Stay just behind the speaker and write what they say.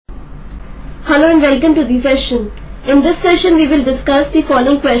Hello and welcome to the session. In this session we will discuss the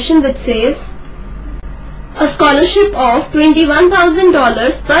following question, which says a scholarship of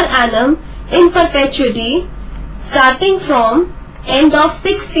 $21,000 per annum in perpetuity starting from end of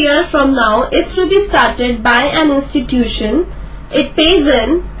 6th year from now is to be started by an institution. It pays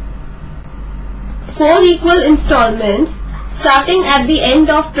in 4 equal installments starting at the end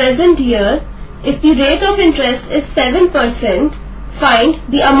of present year. If the rate of interest is 7%, find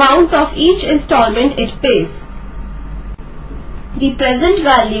the amount of each installment it pays. The present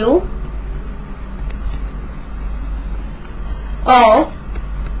value of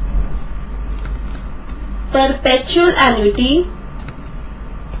perpetual annuity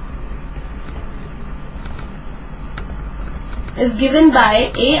is given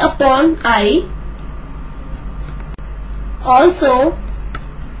by A upon I. Also,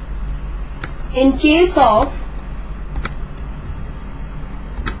 in case of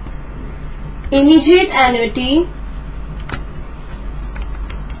immediate annuity,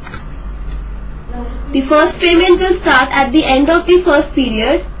 the first payment will start at the end of the first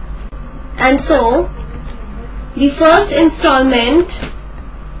period, and so the first installment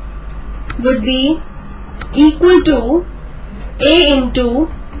would be equal to A into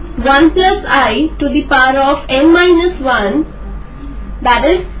 1 plus I to the power of n minus 1. That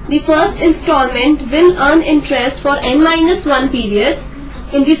is, the first installment will earn interest for n minus 1 periods.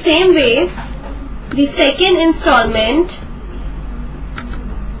 In the same way, the second installment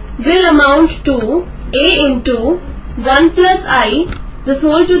will amount to A into 1 plus I, this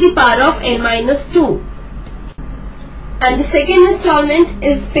whole to the power of n minus 2. And the second installment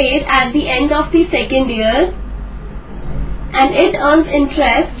is paid at the end of the second year, and it earns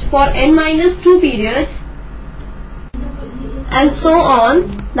interest for n minus 2 periods, and so on.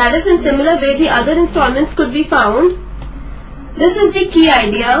 That is, in similar way the other installments could be found. This is the key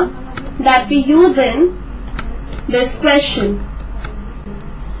idea that we use in this question.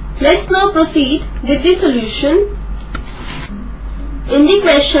 Let's now proceed with the solution. In the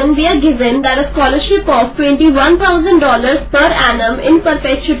question, we are given that a scholarship of $21,000 per annum in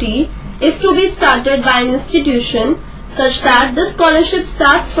perpetuity is to be started by an institution such that the scholarship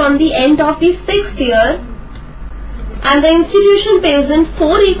starts from the end of the 6th year, and the institution pays in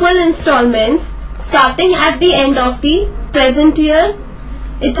 4 equal installments starting at the end of the present year.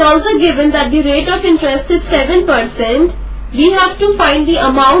 It's also given that the rate of interest is 7%. We have to find the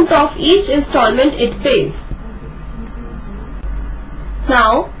amount of each installment it pays.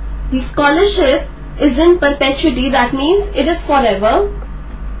 Now, the scholarship is in perpetuity, that means it is forever.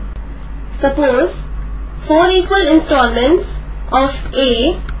 Suppose 4 equal installments of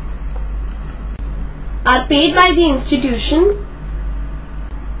A are paid by the institution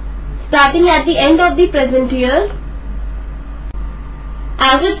starting at the end of the present year,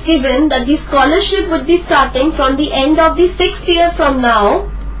 as it's given that the scholarship would be starting from the end of the 6th year from now.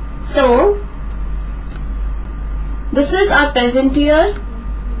 So, this is our present year.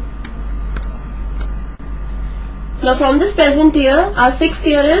 Now from this present year, our 6th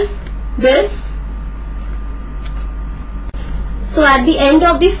year is this. So at the end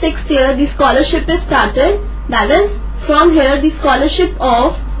of the 6th year, the scholarship is started. That is, from here the scholarship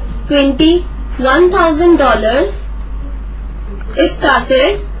of $21,000 is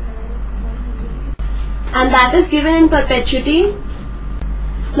started, and that is given in perpetuity.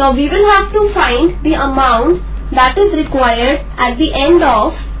 Now we will have to find the amount that is required at the end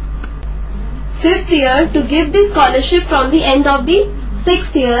of 5th year to give the scholarship from the end of the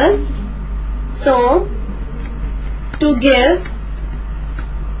 6th year. So, to give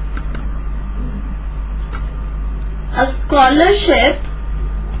a scholarship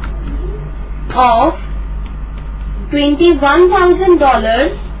of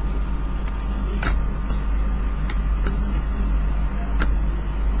 $21,000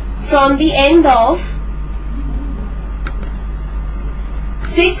 from the end of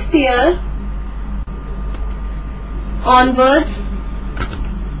 6th year onwards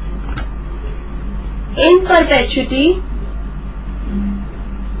in perpetuity,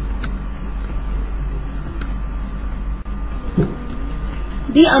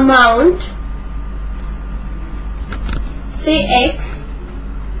 the amount, say X,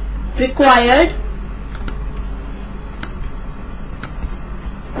 required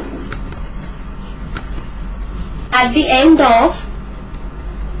at the end of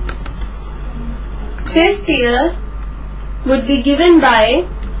 5th year would be given by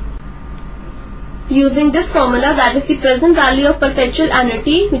using this formula, that is the present value of perpetual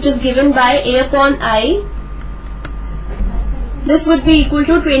annuity, which is given by A upon I. This would be equal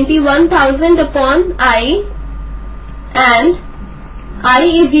to 21,000 upon I, and I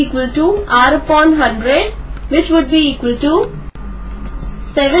is equal to R upon 100, which would be equal to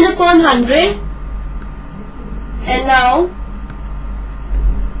 7 upon 100, and now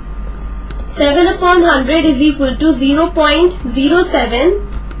 7 upon 100 is equal to 0.07.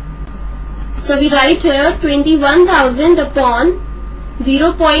 So we write here 21,000 upon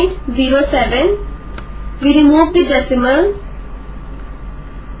 0.07. We remove the decimal,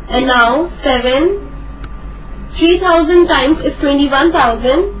 and now 3,000 times is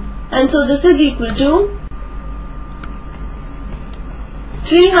 21,000, and so this is equal to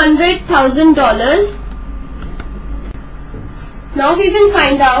 $300,000. Now we will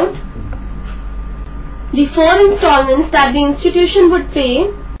find out the 4 installments that the institution would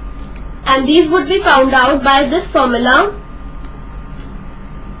pay, and these would be found out by this formula.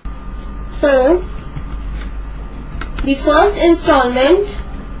 So the first installment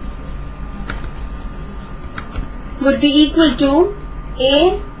would be equal to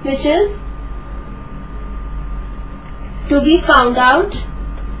A, which is to be found out,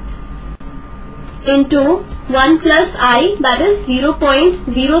 into 1 plus I, that is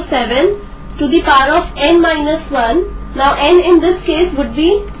 0.07 to the power of n minus 1. Now n in this case would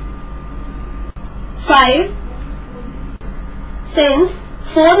be 5. Since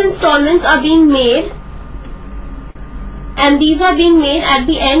 4 installments are being made, and these are being made at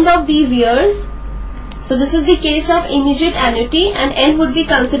the end of these years, so this is the case of immediate annuity, and n would be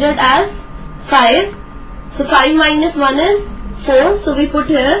considered as 5. So 5 minus 1 is 4, so we put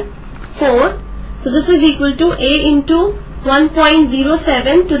here 4. So this is equal to A into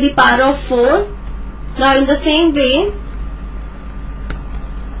 1.07 to the power of 4. Now in the same way,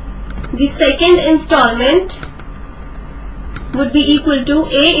 the second installment would be equal to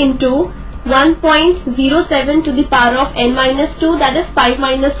A into 1.07 to the power of n minus 2, that is 5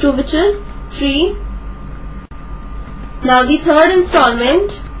 minus 2, which is 3. Now the third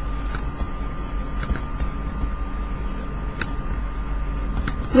installment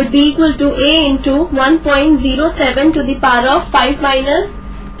would be equal to A into 1.07 to the power of 5 minus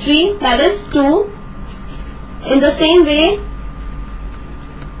 3, that is 2. In the same way,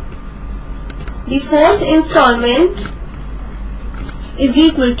 the fourth installment is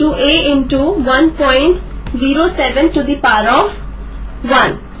equal to A into 1.07 to the power of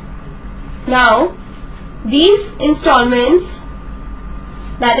 1. Now these installments,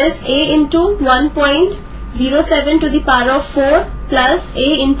 that is A into 1.07 to the power of 4 plus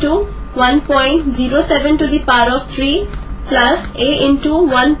A into 1.07 to the power of 3 plus A into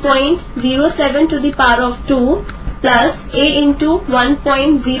 1.07 to the power of 2 plus A into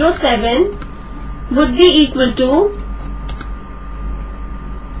 1.07 would be equal to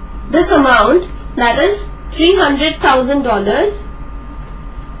this amount, that is $300,000.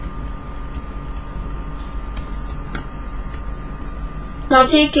 Now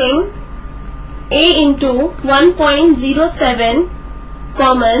taking A into 1.07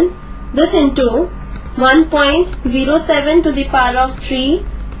 common, this into 1.07 to the power of 3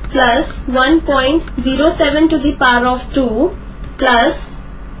 plus 1.07 to the power of 2 plus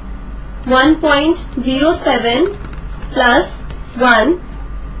 1.07 plus 1,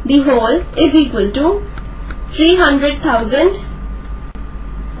 the whole is equal to 300,000.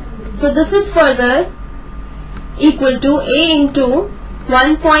 So this is further equal to A into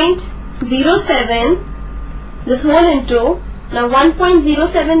 1.07, this whole into, now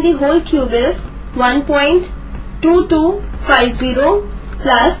 1.07 the whole cube is 1.2250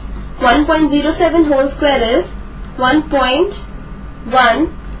 plus 1.07 whole square is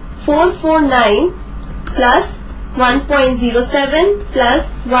 1.1449 plus 1.07 plus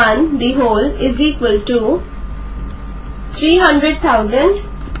 1, the whole is equal to 300,000.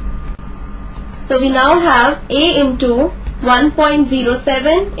 So we now have A into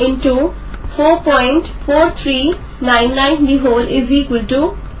 1.07 into 4.4399, the whole is equal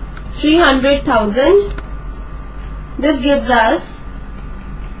to 300,000. This gives us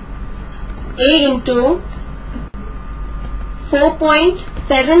A into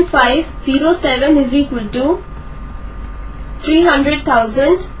 4.7507 is equal to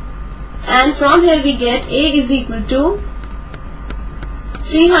 300,000, and from here we get A is equal to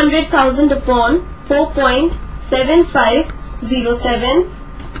 300,000 upon 4.7507.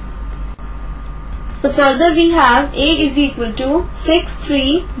 So further we have A is equal to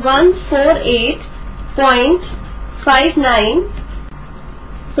 63148.59.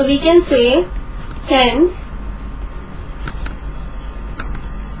 So we can say, hence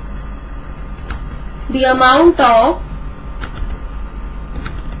the amount of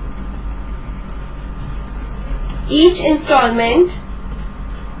each installment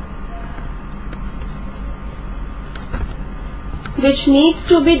which needs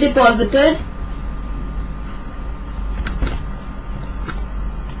to be deposited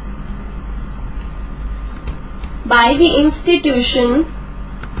by the institution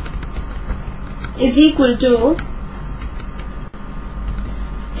is equal to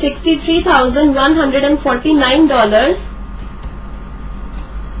 $63,149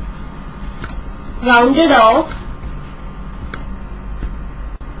 rounded off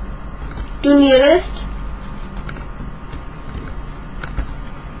to nearest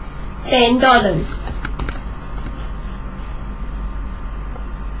 $10.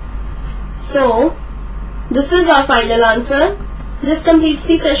 So, this is our final answer. This completes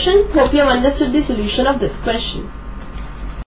the session. Hope you have understood the solution of this question.